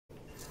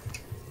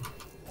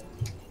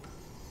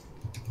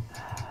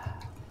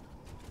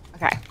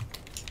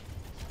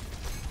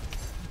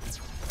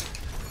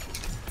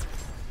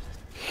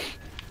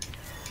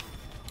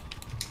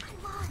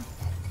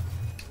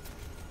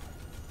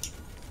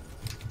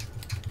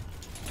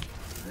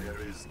There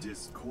is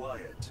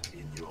disquiet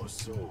in your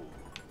soul.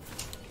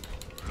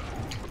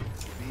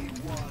 Be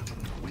one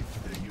with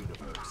the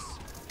universe.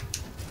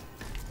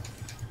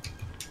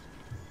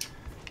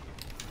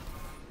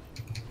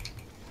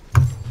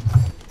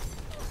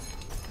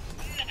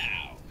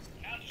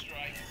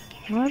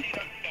 What?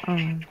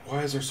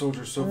 Why is our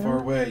soldier so far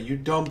away? You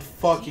dumb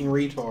fucking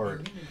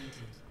retard.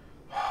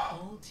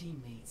 All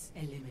teammates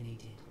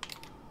eliminated.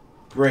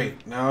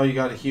 Great. Now you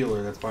got a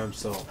healer that's by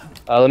himself.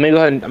 Let me go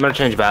ahead and I'm gonna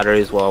change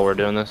batteries while we're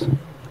doing this.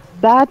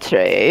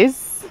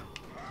 Batteries?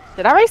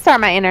 Did I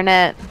restart my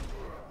internet?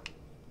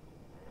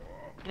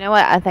 You know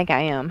what? I think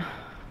I am.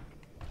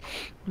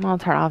 I'm gonna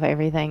turn off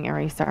everything and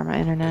restart my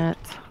internet.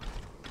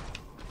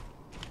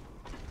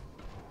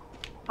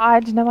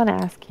 Hodge, no one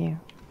asked you.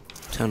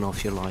 Turn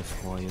off your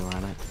life while you're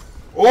at it.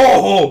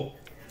 Oh!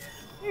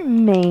 You're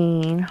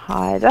mean,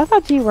 Hodge. I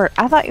thought you were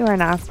a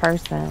nice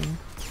person.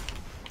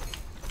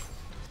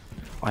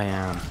 I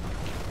am.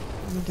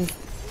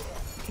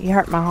 You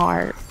hurt my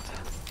heart.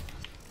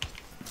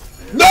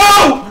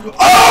 No!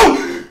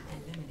 Oh!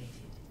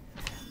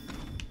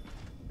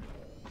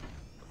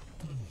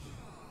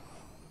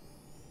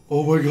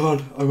 Oh my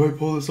god, I might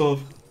pull this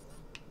off.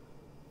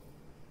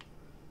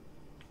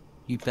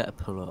 You better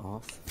pull it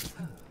off.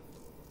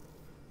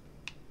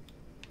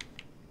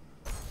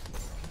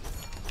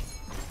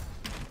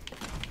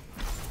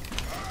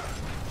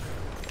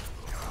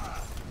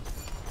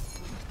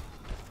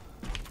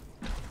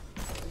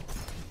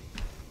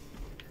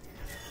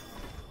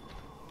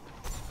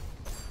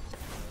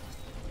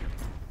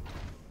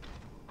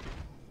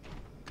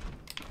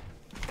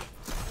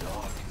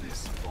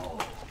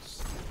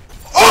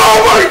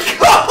 Oh my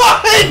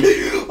god!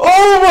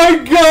 Oh my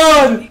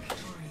god!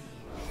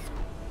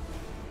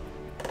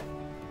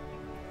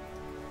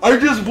 I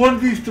just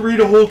 1v3'd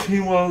a whole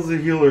team while I was a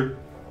healer.